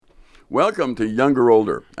Welcome to Younger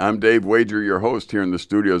Older. I'm Dave Wager, your host here in the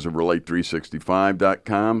studios of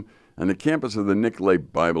Relate365.com and the campus of the Nicolay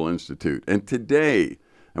Bible Institute. And today,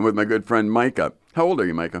 I'm with my good friend Micah. How old are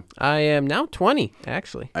you, Micah? I am now 20,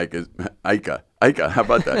 actually. Ika, how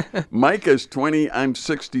about that? Micah's 20, I'm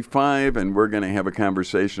 65, and we're going to have a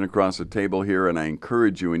conversation across the table here, and I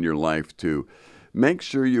encourage you in your life to make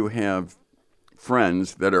sure you have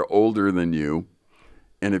friends that are older than you,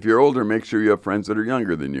 and if you're older, make sure you have friends that are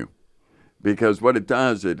younger than you. Because what it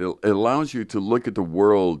does, it allows you to look at the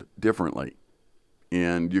world differently.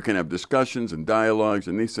 And you can have discussions and dialogues,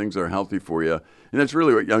 and these things are healthy for you. And that's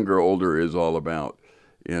really what Younger Older is all about.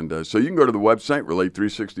 And so you can go to the website,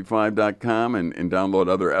 relate365.com, and download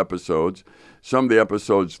other episodes. Some of the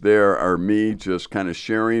episodes there are me just kind of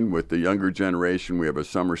sharing with the younger generation. We have a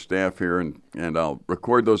summer staff here, and I'll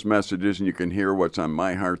record those messages, and you can hear what's on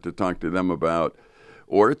my heart to talk to them about.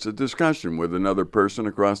 Or it's a discussion with another person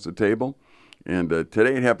across the table. And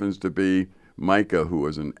today it happens to be Micah, who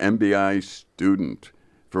was an MBI student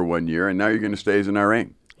for 1 year, and now you're going to stay as an RA.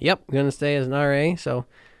 Yep, I'm going to stay as an RA, so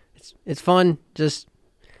it's fun just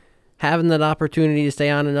having that opportunity to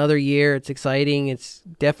stay on another year. It's exciting. It's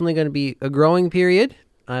definitely going to be a growing period.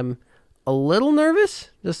 I'm a little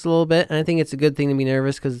nervous, just a little bit, and I think it's a good thing to be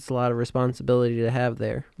nervous because it's a lot of responsibility to have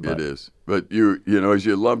there. It is. But you know, as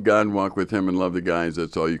you love God and walk with Him and love the guys,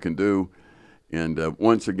 that's all you can do. And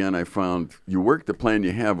once again, I found you work the plan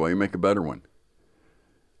you have while you make a better one.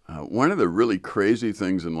 One of the really crazy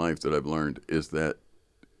things in life that I've learned is that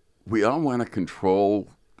we all want to control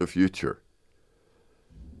the future,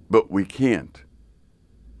 but we can't.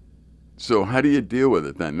 So how do you deal with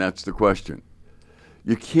it then? That's the question.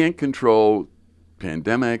 You can't control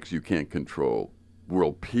pandemics. You can't control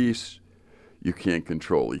world peace. You can't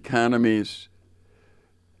control economies.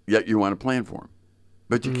 Yet you want to plan for them,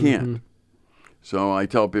 but you can't. So I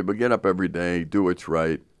tell people, get up every day, do what's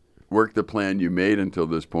right, work the plan you made until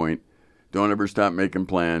this point. Don't ever stop making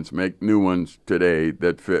plans. Make new ones today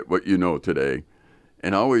that fit what you know today.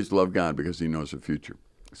 And always love God because He knows the future.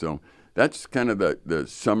 So that's kind of the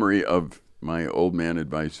summary of my old man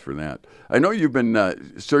advice for that. I know you've been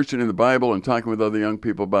searching in the Bible and talking with other young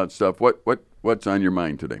people about stuff. What's on your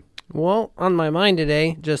mind today? Well, on my mind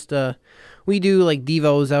today, just we do like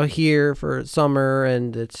devos out here for summer,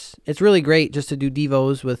 and it's really great just to do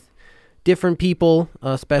devos with different people,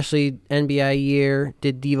 especially NBI year,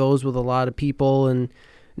 did devos with a lot of people, and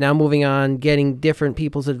now moving on, getting different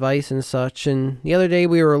people's advice and such. And the other day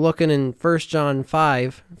we were looking in 1 John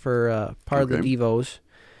 5 for part of the devos,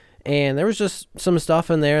 and there was just some stuff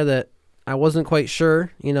in there that I wasn't quite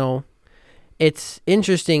sure, It's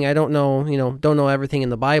interesting. I don't know everything in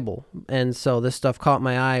the Bible. And so this stuff caught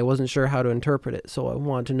my eye. I wasn't sure how to interpret it. So I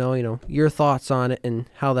wanted to know, your thoughts on it and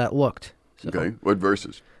how that looked. So, okay. What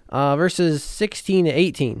verses? Verses 16 to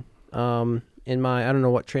 18. In my, I don't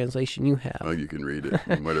know what translation you have. Oh, you can read it,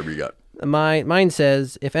 whatever you got. Mine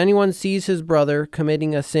says, if anyone sees his brother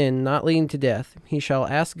committing a sin not leading to death, he shall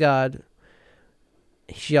ask God,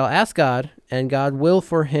 and God will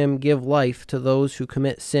for him give life to those who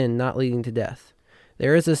commit sin not leading to death.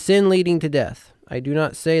 There is a sin leading to death. I do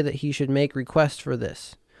not say that he should make request for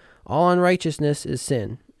this. All unrighteousness is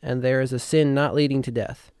sin, and there is a sin not leading to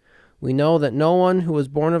death. We know that no one who is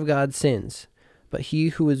born of God sins, but he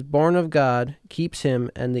who is born of God keeps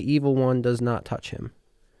him, and the evil one does not touch him.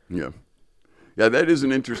 Yeah, that is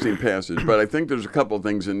an interesting passage, but I think there's a couple of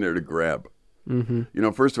things in there to grab.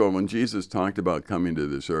 First of all, when Jesus talked about coming to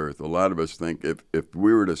this earth, a lot of us think if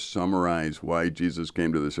we were to summarize why Jesus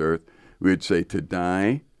came to this earth, we would say to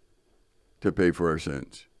die, to pay for our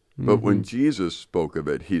sins. But when Jesus spoke of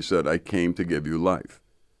it, He said, I came to give you life.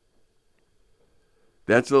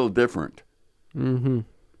 That's a little different.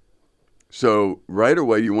 So right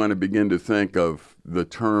away, you want to begin to think of the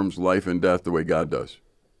terms life and death the way God does.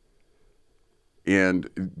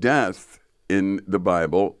 And death in the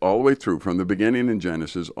Bible, all the way through, from the beginning in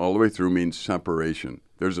Genesis, all the way through means separation.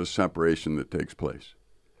 There's a separation that takes place.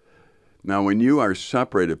 Now, when you are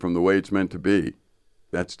separated from the way it's meant to be,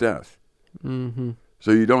 that's death.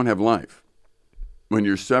 So you don't have life. When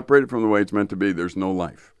you're separated from the way it's meant to be, there's no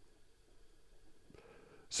life.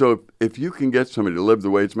 So if you can get somebody to live the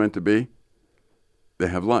way it's meant to be, they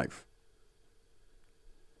have life.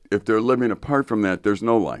 If they're living apart from that, there's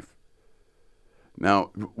no life.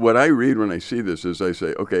 Now, what I read when I see this is I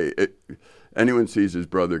say, okay, anyone sees his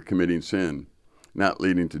brother committing sin, not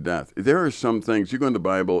leading to death. There are some things, you go in the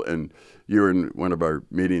Bible, and you were in one of our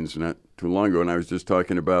meetings not too long ago, and I was just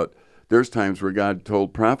talking about there's times where God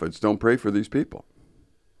told prophets, don't pray for these people.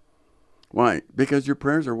 Why? Because your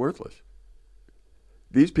prayers are worthless.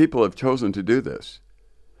 These people have chosen to do this.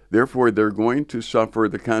 Therefore, they're going to suffer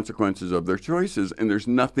the consequences of their choices, and there's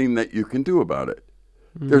nothing that you can do about it.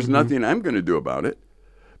 There's nothing I'm going to do about it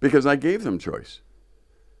because I gave them choice.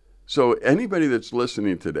 So anybody that's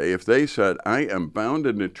listening today, if they said, I am bound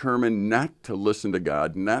and determined not to listen to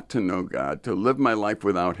God, not to know God, to live my life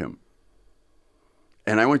without him,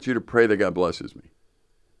 and I want you to pray that God blesses me,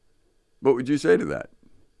 what would you say to that?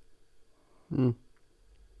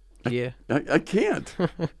 Yeah. I can't.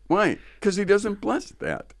 Why? Because he doesn't bless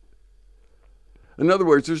that. In other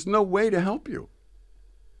words, there's no way to help you.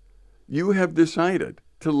 You have decided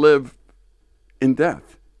to live in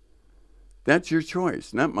death. That's your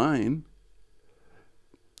choice, not mine.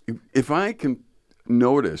 If I can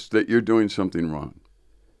notice that you're doing something wrong,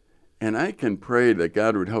 and I can pray that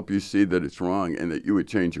God would help you see that it's wrong and that you would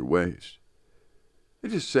change your ways, it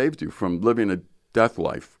just saved you from living a death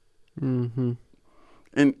life. Mm-hmm.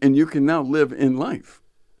 And you can now live in life,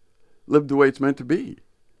 live the way it's meant to be.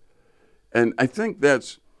 And I think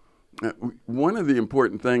that's one of the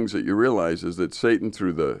important things that you realize is that Satan,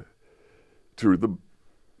 through the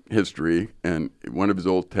history, and one of his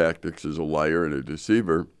old tactics as a liar and a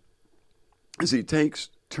deceiver, is he takes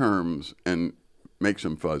terms and makes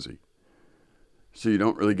them fuzzy. So you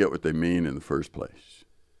don't really get what they mean in the first place.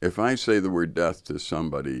 If I say the word death to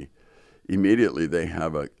somebody, immediately they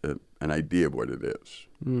have an idea of what it is.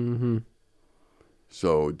 Mm-hmm.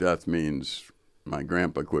 So death means my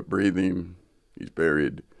grandpa quit breathing, he's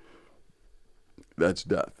buried. That's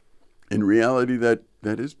death. In reality, that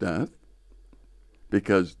is death,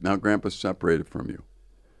 because now grandpa's separated from you.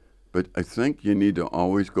 But I think you need to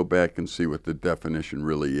always go back and see what the definition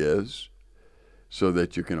really is so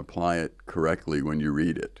that you can apply it correctly when you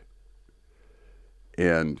read it.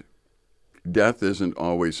 And death isn't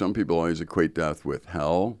always, some people always equate death with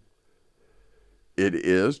hell. It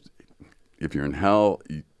is. If you're in hell,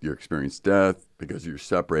 you experience death because you're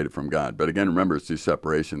separated from God. But again, remember, it's the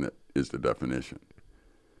separation that is the definition,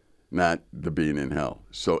 not the being in hell.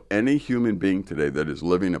 So any human being today that is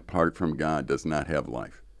living apart from God does not have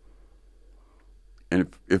life. And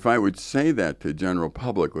if I would say that to the general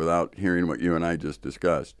public without hearing what you and I just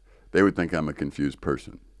discussed, they would think I'm a confused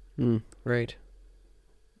person. Right.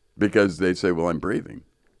 Because they'd say, well, I'm breathing.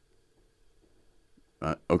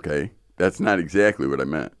 Okay, that's not exactly what I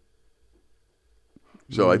meant.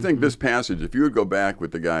 So I think this passage, if you would go back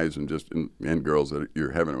with the guys and girls that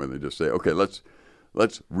you're having it with, and just say, okay, let's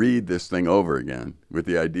read this thing over again with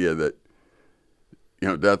the idea that,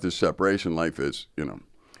 death is separation, life is,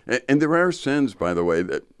 And there are sins, by the way,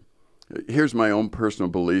 that, here's my own personal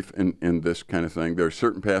belief in this kind of thing. There are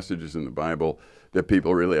certain passages in the Bible that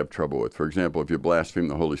people really have trouble with. For example, if you blaspheme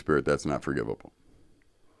the Holy Spirit, that's not forgivable.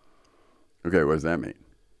 Okay, what does that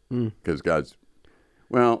mean? Because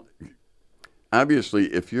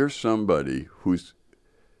obviously, if you're somebody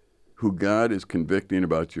who God is convicting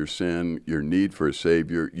about your sin, your need for a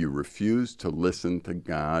Savior, you refuse to listen to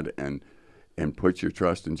God and put your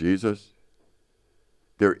trust in Jesus,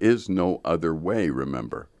 there is no other way,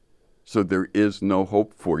 remember. So there is no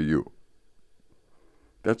hope for you.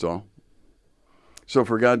 That's all. So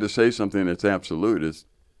for God to say something that's absolute is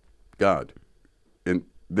God. And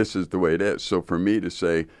this is the way it is. So for me to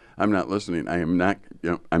say, I'm not listening, I'm not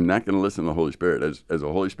going to listen to the Holy Spirit. As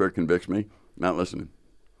the Holy Spirit convicts me, not listening.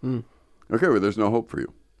 Okay, well, there's no hope for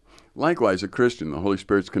you. Likewise, a Christian, the Holy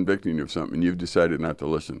Spirit's convicting you of something, and you've decided not to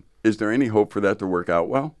listen. Is there any hope for that to work out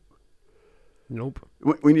well? Nope.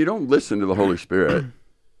 When you don't listen to the Holy Spirit,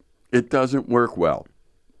 it doesn't work well.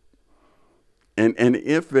 And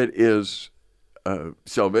if it is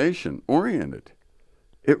salvation oriented,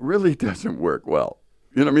 it really doesn't work well.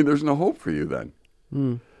 There's no hope for you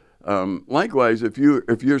then. Likewise, if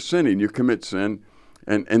you're sinning, you commit sin,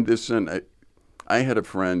 and this sin, I had a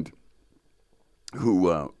friend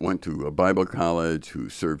who went to a Bible college, who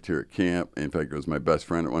served here at camp. In fact, it was my best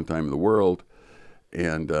friend at one time in the world,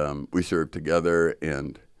 and we served together.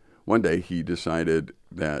 And one day he decided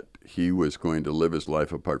that he was going to live his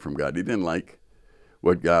life apart from God. He didn't like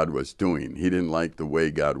what God was doing. He didn't like the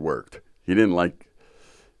way God worked. He didn't like,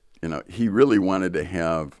 he really wanted to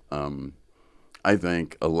have, I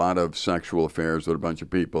think, a lot of sexual affairs with a bunch of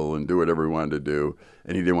people and do whatever he wanted to do,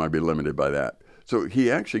 and he didn't want to be limited by that. So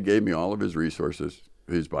he actually gave me all of his resources,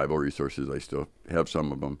 his Bible resources. I still have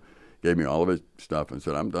some of them. Gave me all of his stuff and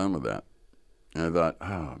said, I'm done with that. And I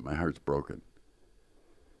thought, my heart's broken.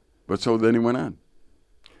 But so then he went on.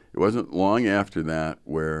 It wasn't long after that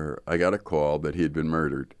where I got a call that he had been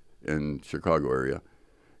murdered in Chicago area.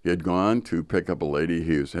 He had gone to pick up a lady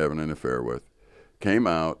he was having an affair with, came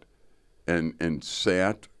out and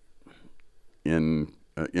sat in,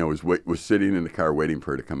 was sitting in the car waiting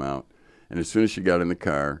for her to come out. And as soon as she got in the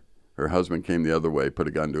car, her husband came the other way, put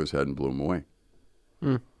a gun to his head, and blew him away.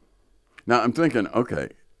 Mm. Now, I'm thinking, okay,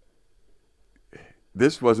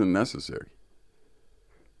 this wasn't necessary.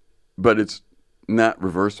 But it's not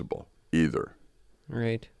reversible either.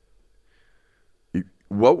 Right.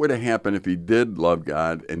 What would have happened if he did love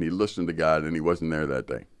God and he listened to God and he wasn't there that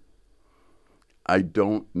day? I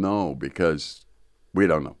don't know, because we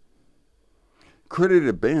don't know. Could it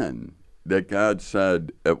have been that God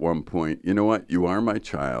said at one point, you know what, you are my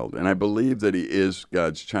child, and I believe that he is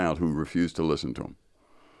God's child who refused to listen to him.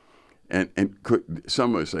 And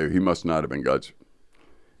some would say he must not have been God's.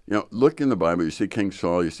 Look in the Bible, you see King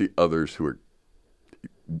Saul, you see others who are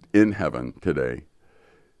in heaven today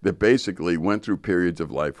that basically went through periods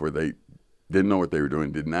of life where they didn't know what they were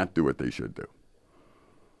doing, did not do what they should do.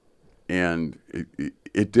 And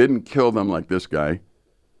it didn't kill them like this guy.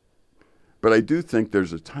 But I do think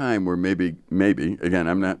there's a time where maybe,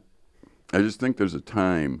 again, I just think there's a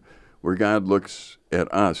time where God looks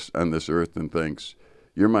at us on this earth and thinks,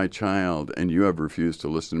 you're my child and you have refused to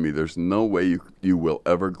listen to me. There's no way you will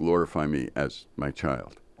ever glorify me as my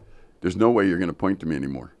child. There's no way you're going to point to me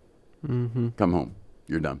anymore. Mm-hmm. Come home.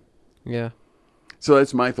 You're done. Yeah. So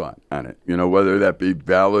that's my thought on it. Whether that be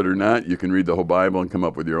valid or not, you can read the whole Bible and come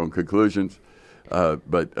up with your own conclusions.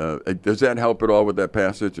 But does that help at all with that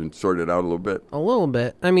passage and sort it out a little bit? A little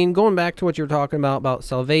bit. I mean, going back to what you were talking about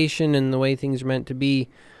salvation and the way things are meant to be,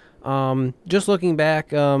 just looking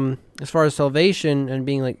back, as far as salvation and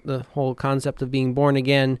being like the whole concept of being born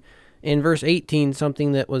again, in verse 18,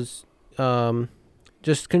 something that was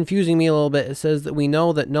just confusing me a little bit. It says that we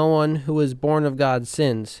know that no one who is born of God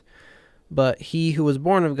sins, but he who is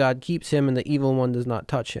born of God keeps him, and the evil one does not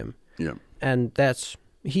touch him. Yeah. And that's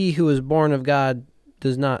he who is born of God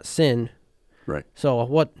does not sin. Right. So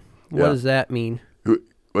what does that mean?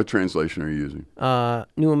 What translation are you using?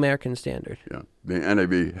 New American Standard. Yeah. The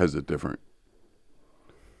NIV has it different.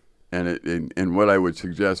 And what I would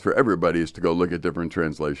suggest for everybody is to go look at different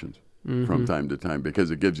translations from time to time, because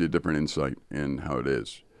it gives you a different insight in how it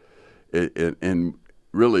is. And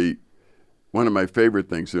really, one of my favorite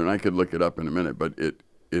things, and I could look it up in a minute, but it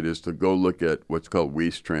is to go look at what's called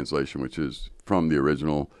Weiss translation, which is from the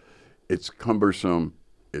original. It's cumbersome.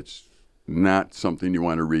 It's not something you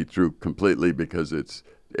want to read through completely, because it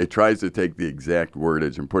tries to take the exact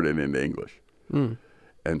wordage and put it into English.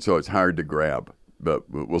 And so it's hard to grab. But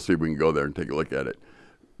we'll see if we can go there and take a look at it.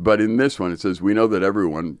 But in this one, it says, we know that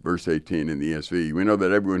everyone, verse 18 in the ESV, we know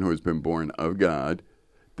that everyone who has been born of God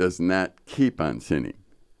does not keep on sinning.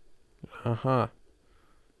 Uh-huh.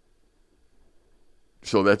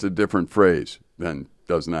 So that's a different phrase than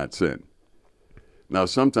does not sin. Now,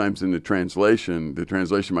 sometimes in the translation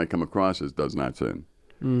might come across as does not sin,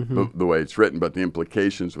 the way it's written, but the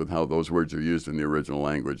implications with how those words are used in the original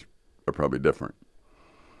language are probably different.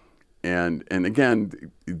 And again,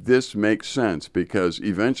 this makes sense, because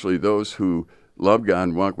eventually those who love God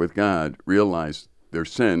and walk with God realize their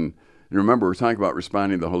sin. And remember, we're talking about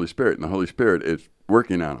responding to the Holy Spirit, and the Holy Spirit is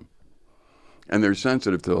working on them. And they're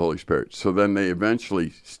sensitive to the Holy Spirit. So then they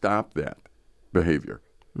eventually stop that behavior.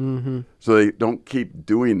 So they don't keep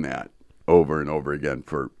doing that over and over again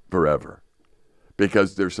forever,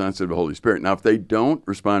 because they're sensitive to the Holy Spirit. Now, if they don't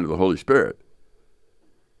respond to the Holy Spirit,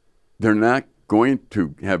 they're not going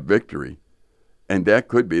to have victory, and that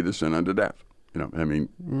could be the sin unto death.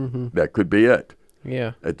 That could be it.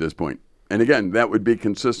 Yeah. At this point. And again, that would be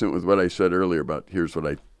consistent with what I said earlier about here's what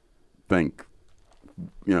I think.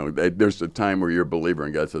 There's a time where you're a believer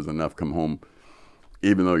and God says, enough, come home,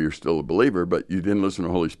 even though you're still a believer, but you didn't listen to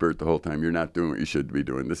the Holy Spirit the whole time. You're not doing what you should be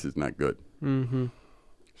doing. This is not good.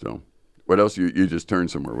 So what else? You just turned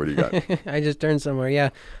somewhere. What do you got? I just turned somewhere,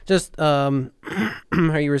 yeah. Just how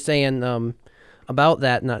you were saying about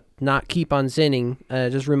that, not keep on sinning,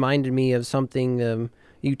 just reminded me of something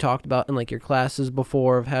you talked about in like your classes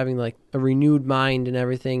before, of having like a renewed mind and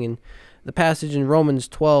everything. And the passage in Romans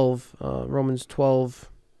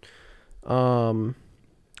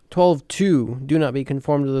 12:2, do not be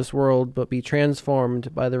conformed to this world, but be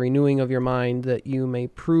transformed by the renewing of your mind, that you may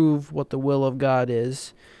prove what the will of God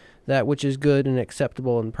is, that which is good and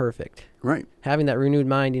acceptable and perfect. Right. Having that renewed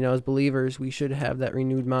mind, as believers, we should have that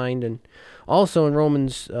renewed mind. And also in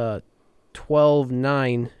Romans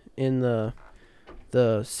 12:9, in the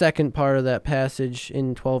second part of that passage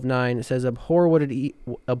in 12:9, it says, abhor what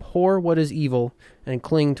is evil and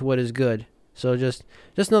cling to what is good. So just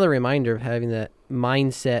another reminder of having that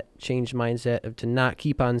changed mindset of to not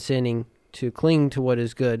keep on sinning, to cling to what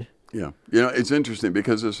is good. Yeah. It's interesting,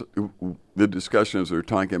 because the discussions we're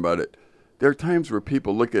talking about it, there are times where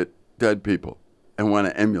people look at dead people and want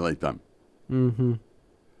to emulate them.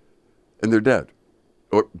 and they're dead.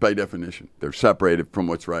 Or by definition, they're separated from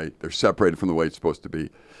what's right. They're separated from the way it's supposed to be.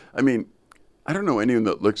 I mean, I don't know anyone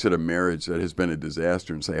that looks at a marriage that has been a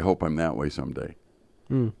disaster and say, I hope I'm that way someday.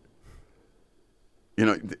 Mm. You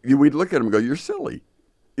know, we'd look at them and go, you're silly.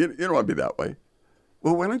 You don't want to be that way.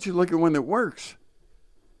 Well, why don't you look at one that works?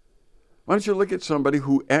 Why don't you look at somebody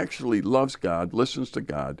who actually loves God, listens to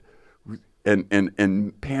God,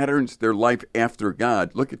 and patterns their life after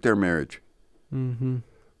God? Look at their marriage. Mm-hmm.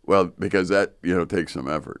 Well, because that, takes some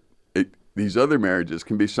effort. These other marriages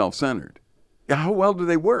can be self-centered. Yeah, how well do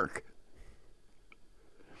they work?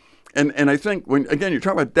 And I think, you're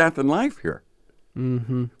talking about death and life here.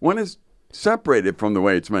 Mm-hmm. One is separated from the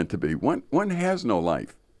way it's meant to be. One has no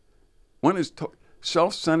life. One is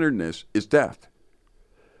self-centeredness is death.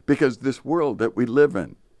 Because this world that we live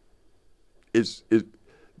in is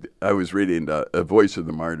I was reading A Voice of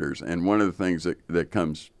the Martyrs, and one of the things that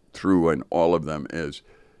comes through in all of them is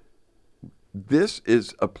this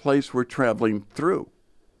is a place we're traveling through.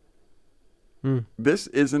 Mm. This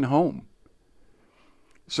isn't home.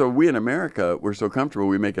 So we in America, we're so comfortable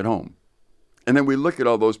we make it home. And then we look at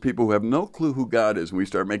all those people who have no clue who God is, and we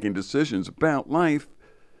start making decisions about life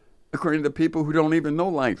according to people who don't even know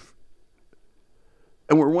life.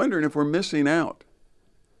 And we're wondering if we're missing out.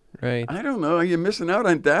 Right. I don't know. Are you missing out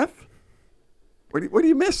on death? What are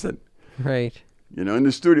you missing? Right. In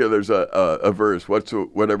the studio, there's a verse.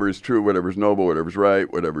 Whatever is true, whatever is noble, whatever is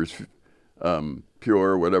right, whatever is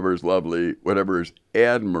pure, whatever is lovely, whatever is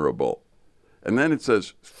admirable. And then it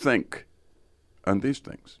says, think on these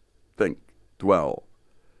things. Think, dwell.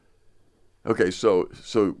 Okay, so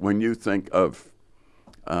when you think of,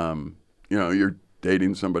 you're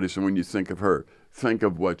dating somebody, so when you think of her, think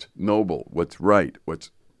of what's noble, what's right,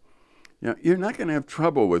 you're not going to have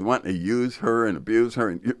trouble with wanting to use her and abuse her,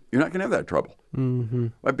 and you're not going to have that trouble. Mm-hmm.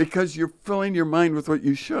 Right? Because you're filling your mind with what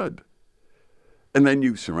you should. And then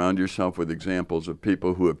you surround yourself with examples of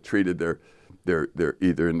people who have treated their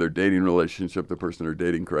either in their dating relationship, the person they're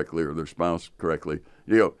dating correctly, or their spouse correctly.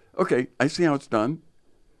 You go, okay, I see how it's done.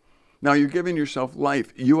 Now you're giving yourself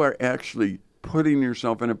life. You are actually putting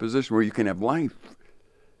yourself in a position where you can have life.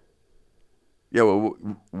 Yeah, well,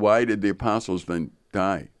 why did the apostles then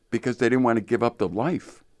die? Because they didn't want to give up the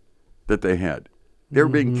life that they had. They were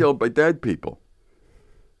being killed by dead people.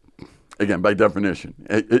 Again, by definition.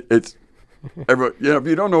 It's everyone, if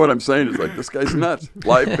you don't know what I'm saying, it's like, this guy's nuts.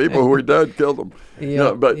 Live people who are dead, killed them.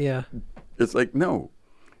 Yeah, but yeah. It's like, no,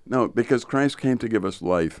 because Christ came to give us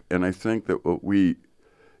life. And I think that what we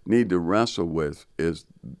need to wrestle with is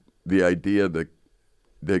the idea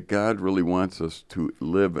that God really wants us to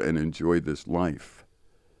live and enjoy this life.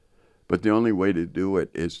 But the only way to do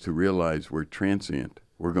it is to realize we're transient.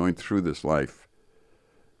 We're going through this life.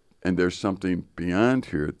 And there's something beyond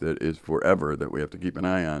here that is forever that we have to keep an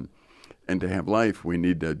eye on. And to have life, we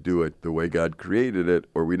need to do it the way God created it,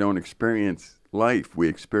 or we don't experience life. We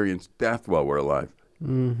experience death while we're alive.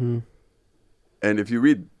 Mm-hmm. And if you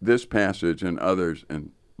read this passage and others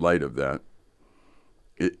in light of that,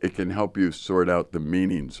 it can help you sort out the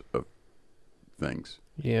meanings of things.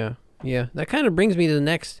 Yeah, yeah. That kind of brings me to the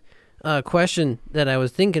next question that I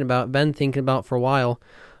was thinking about, been thinking about for a while.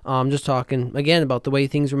 Just talking, again, about the way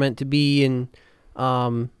things were meant to be and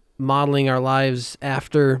modeling our lives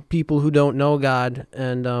after people who don't know God.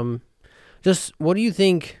 And just what do you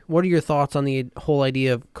think, what are your thoughts on the whole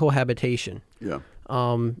idea of cohabitation? Yeah.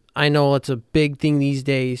 I know it's a big thing these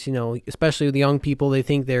days, especially with the young people. They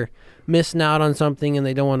think they're missing out on something and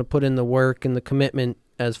they don't want to put in the work and the commitment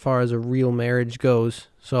as far as a real marriage goes.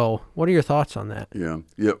 So what are your thoughts on that? Yeah.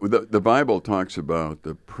 The Bible talks about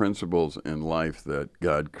the principles in life that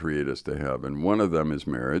God created us to have, and one of them is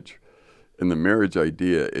marriage. And the marriage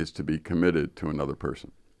idea is to be committed to another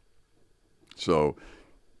person. So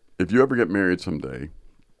if you ever get married someday,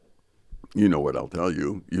 you know what I'll tell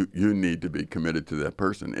you. You need to be committed to that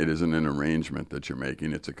person. It isn't an arrangement that you're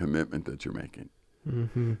making. It's a commitment that you're making.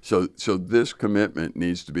 Mm-hmm. So this commitment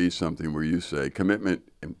needs to be something where you say, commitment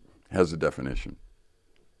has a definition.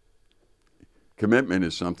 Commitment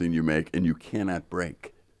is something you make and you cannot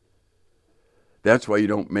break. That's why you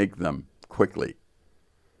don't make them quickly.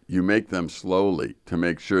 You make them slowly to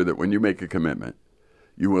make sure that when you make a commitment,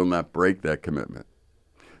 you will not break that commitment.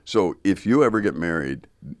 So if you ever get married,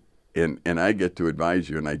 and I get to advise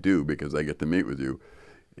you, and I do because I get to meet with you,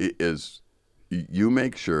 is you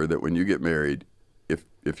make sure that when you get married,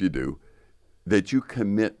 if you do, that you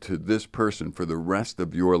commit to this person for the rest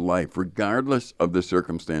of your life, regardless of the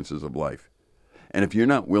circumstances of life. And if you're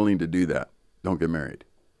not willing to do that, don't get married.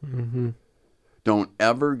 Mm-hmm. Don't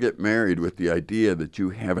ever get married with the idea that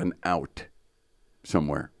you have an out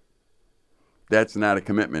somewhere. That's not a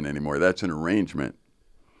commitment anymore. That's an arrangement.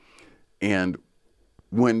 And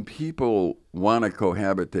when people want to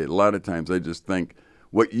cohabitate, a lot of times I just think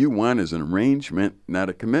what you want is an arrangement, not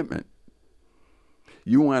a commitment.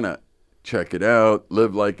 You want to check it out,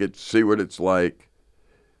 live like it, see what it's like.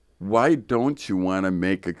 Why don't you want to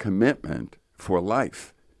make a commitment for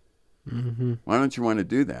life? Mm-hmm. Why don't you want to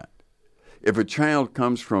do that? If a child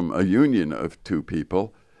comes from a union of two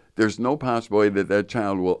people, there's no possibility that that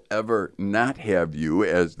child will ever not have you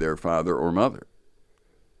as their father or mother.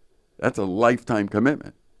 That's a lifetime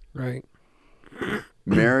commitment. Right.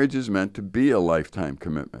 Marriage is meant to be a lifetime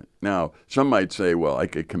commitment. Now, some might say, well, I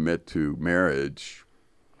could commit to marriage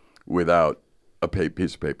without a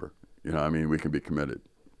piece of paper. We can be committed.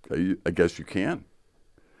 I guess you can.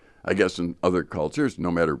 I guess in other cultures,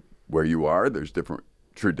 no matter where you are, there's different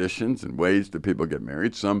traditions and ways that people get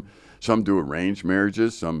married. Some do arranged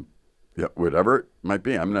marriages, some, whatever it might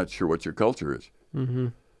be. I'm not sure what your culture is. Mm-hmm.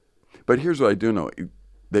 But here's what I do know,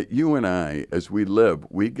 that you and I, as we live,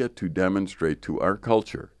 we get to demonstrate to our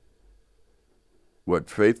culture what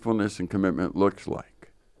faithfulness and commitment looks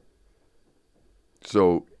like.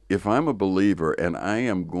 So if I'm a believer and I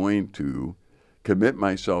am going to commit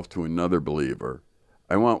myself to another believer,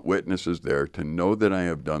 I want witnesses there to know that I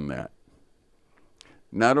have done that.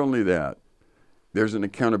 Not only that, there's an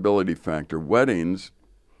accountability factor. Weddings,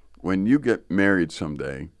 when you get married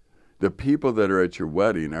someday, the people that are at your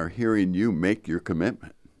wedding are hearing you make your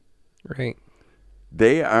commitment. Right.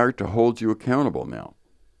 They are to hold you accountable now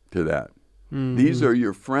to that. Mm-hmm. These are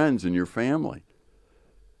your friends and your family.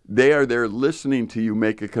 They are there listening to you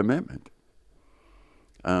make a commitment.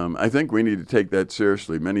 I think we need to take that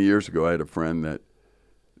seriously. Many years ago, I had a friend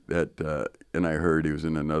and I heard he was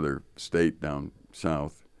in another state down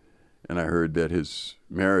south, and I heard that his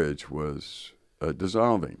marriage was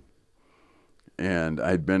dissolving. And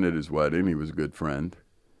I'd been at his wedding. He was a good friend.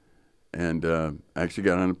 And I actually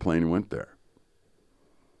got on a plane and went there.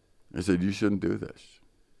 I said, you shouldn't do this.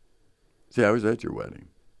 See, I was at your wedding.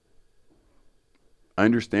 I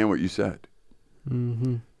understand what you said.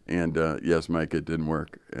 Mm-hmm. And yes, Micah, it didn't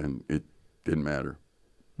work, and it didn't matter.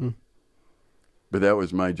 Mm. But that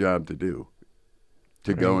was my job to do,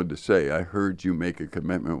 to go and to say, I heard you make a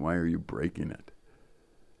commitment. Why are you breaking it?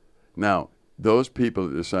 Now, those people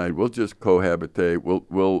that decide, we'll just cohabitate,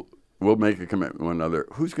 we'll make a commitment to one another,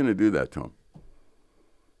 who's going to do that to them?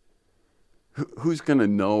 Who's going to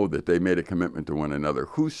know that they made a commitment to one another?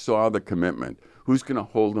 Who saw the commitment? Who's going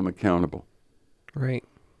to hold them accountable? Right.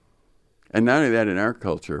 And not only that, in our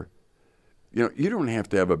culture, you don't have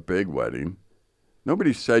to have a big wedding.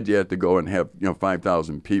 Nobody said you had to go and have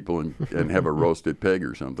 5,000 people and have a roasted pig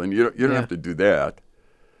or something. You don't have to do that.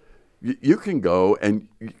 You can go and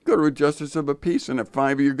you can go to a justice of a peace and have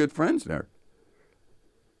 5 of your good friends there.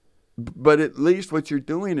 But at least what you're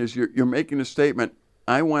doing is you're making a statement.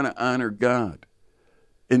 I want to honor God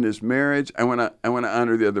in this marriage. I want to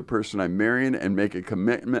honor the other person I'm marrying and make a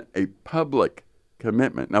commitment, a public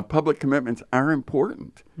commitment. Now, public commitments are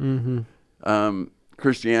important. Mm-hmm.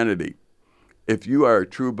 Christianity, if you are a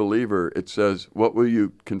true believer, it says, what will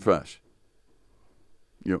you confess?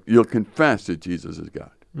 You'll confess that Jesus is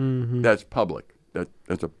God. Mm-hmm. That's public.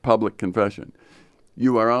 That's a public confession.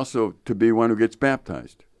 You are also to be one who gets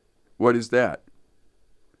baptized. What is that?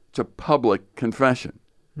 It's a public confession.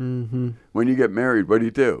 Mm-hmm. When you get married, what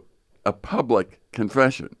do? A public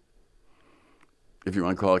confession. If you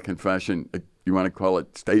want to call it confession, you want to call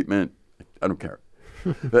it statement, I don't care.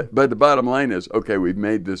 but the bottom line is, okay, we've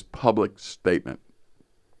made this public statement.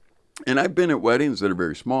 And I've been at weddings that are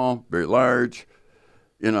very small, very large.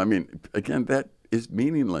 Again, that is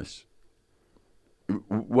meaningless.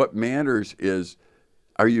 What matters is,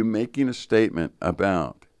 are you making a statement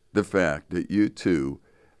about the fact that you two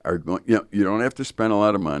are going, you don't have to spend a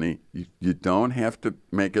lot of money. You don't have to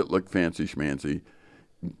make it look fancy schmancy.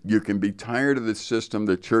 You can be tired of the system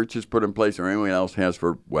the church has put in place or anyone else has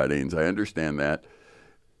for weddings. I understand that.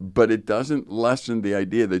 But it doesn't lessen the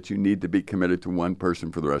idea that you need to be committed to one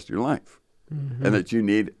person for the rest of your life. Mm-hmm. And that you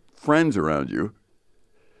need friends around you,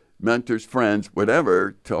 mentors, friends,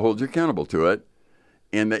 whatever, to hold you accountable to it,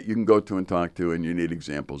 and that you can go to and talk to, and you need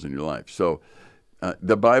examples in your life. So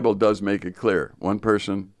the Bible does make it clear. One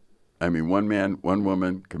man, one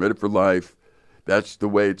woman, committed for life. That's the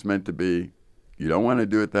way it's meant to be. You don't want to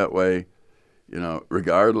do it that way,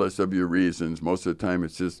 regardless of your reasons. Most of the time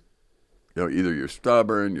it's just, either you're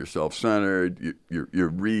stubborn, you're self-centered,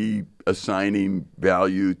 you're reassigning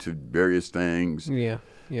value to various things. Yeah.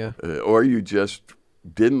 Or you just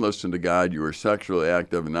didn't listen to God, you were sexually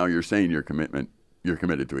active, and now you're saying you're committed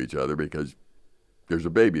to each other because there's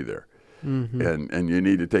a baby there. and you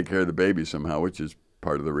need to take care of the baby somehow, which is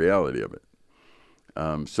part of the reality of it.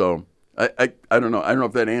 So I don't know. I don't know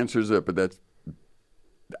if that answers it, but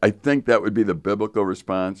I think that would be the biblical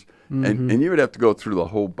response. And you would have to go through the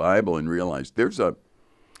whole Bible and realize there's a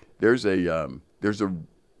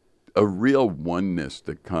real oneness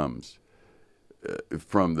that comes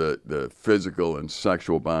from the physical and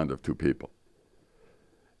sexual bond of two people.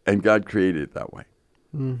 And God created it that way.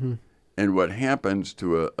 Mm-hmm. And what happens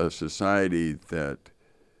to a society that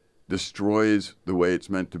destroys the way it's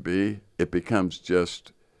meant to be, it becomes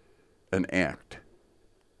just an act.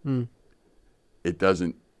 Mm. It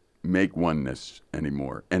doesn't make oneness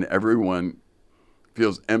anymore. And everyone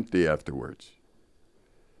feels empty afterwards.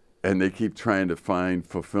 And they keep trying to find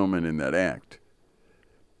fulfillment in that act.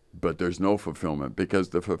 But there's no fulfillment, because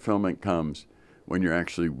the fulfillment comes when you're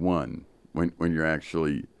actually one, when you're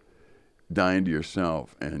actually dying to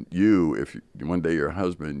yourself. And one day you're a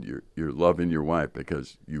husband, you're loving your wife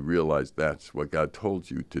because you realize that's what God told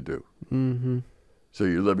you to do. Mm-hmm. So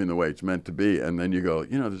you're living the way it's meant to be. And then you go,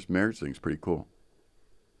 this marriage thing's pretty cool.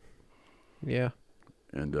 Yeah.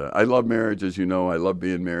 And I love marriage, as you know. I love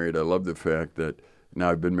being married. I love the fact that now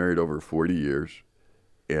I've been married over 40 years,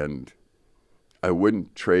 and I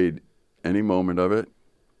wouldn't trade any moment of it.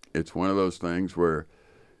 It's one of those things where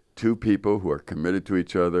two people who are committed to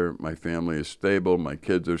each other, my family is stable, my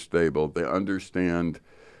kids are stable, they understand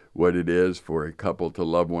what it is for a couple to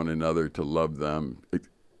love one another, to love them.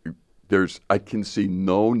 I can see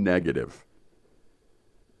no negative,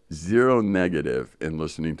 zero negative in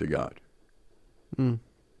listening to God. Mm.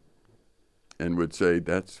 And would say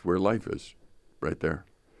that's where life is, right there.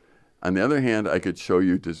 On the other hand, I could show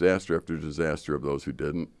you disaster after disaster of those who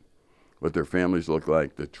didn't, what their families look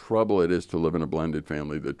like, the trouble it is to live in a blended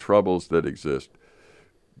family, the troubles that exist.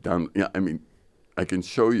 I can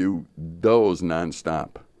show you those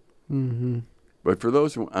nonstop. Mm-hmm. But for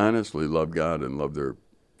those who honestly love God and love their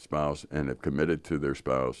spouse and have committed to their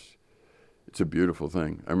spouse, it's a beautiful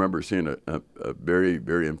thing. I remember seeing a very,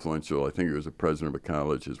 very influential, I think it was a president of a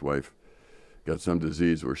college, his wife got some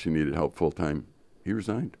disease where she needed help full time. He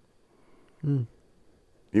resigned. Mm.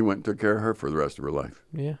 He went and took care of her for the rest of her life.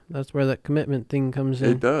 Yeah, that's where that commitment thing comes in.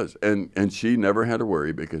 It does. And she never had to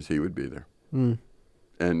worry because he would be there. Mm.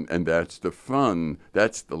 And that's the fun.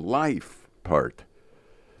 That's the life part.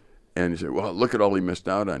 And you say, well, look at all he missed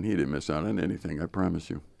out on. He didn't miss out on anything, I promise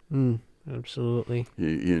you. Mm. Absolutely.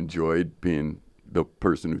 He enjoyed being the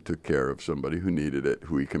person who took care of somebody who needed it,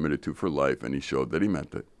 who he committed to for life, and he showed that he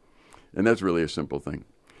meant it. And that's really a simple thing.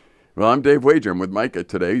 Well, I'm Dave Wager. I'm with Micah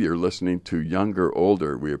today. You're listening to Younger,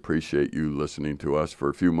 Older. We appreciate you listening to us for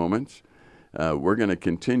a few moments. We're going to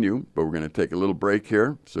continue, but we're going to take a little break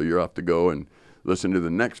here. So you're off to go and listen to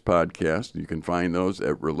the next podcast. You can find those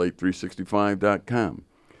at relate365.com.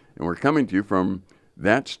 And we're coming to you from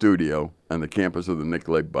that studio on the campus of the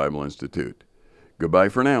Nicolay Bible Institute. Goodbye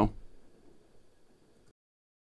for now.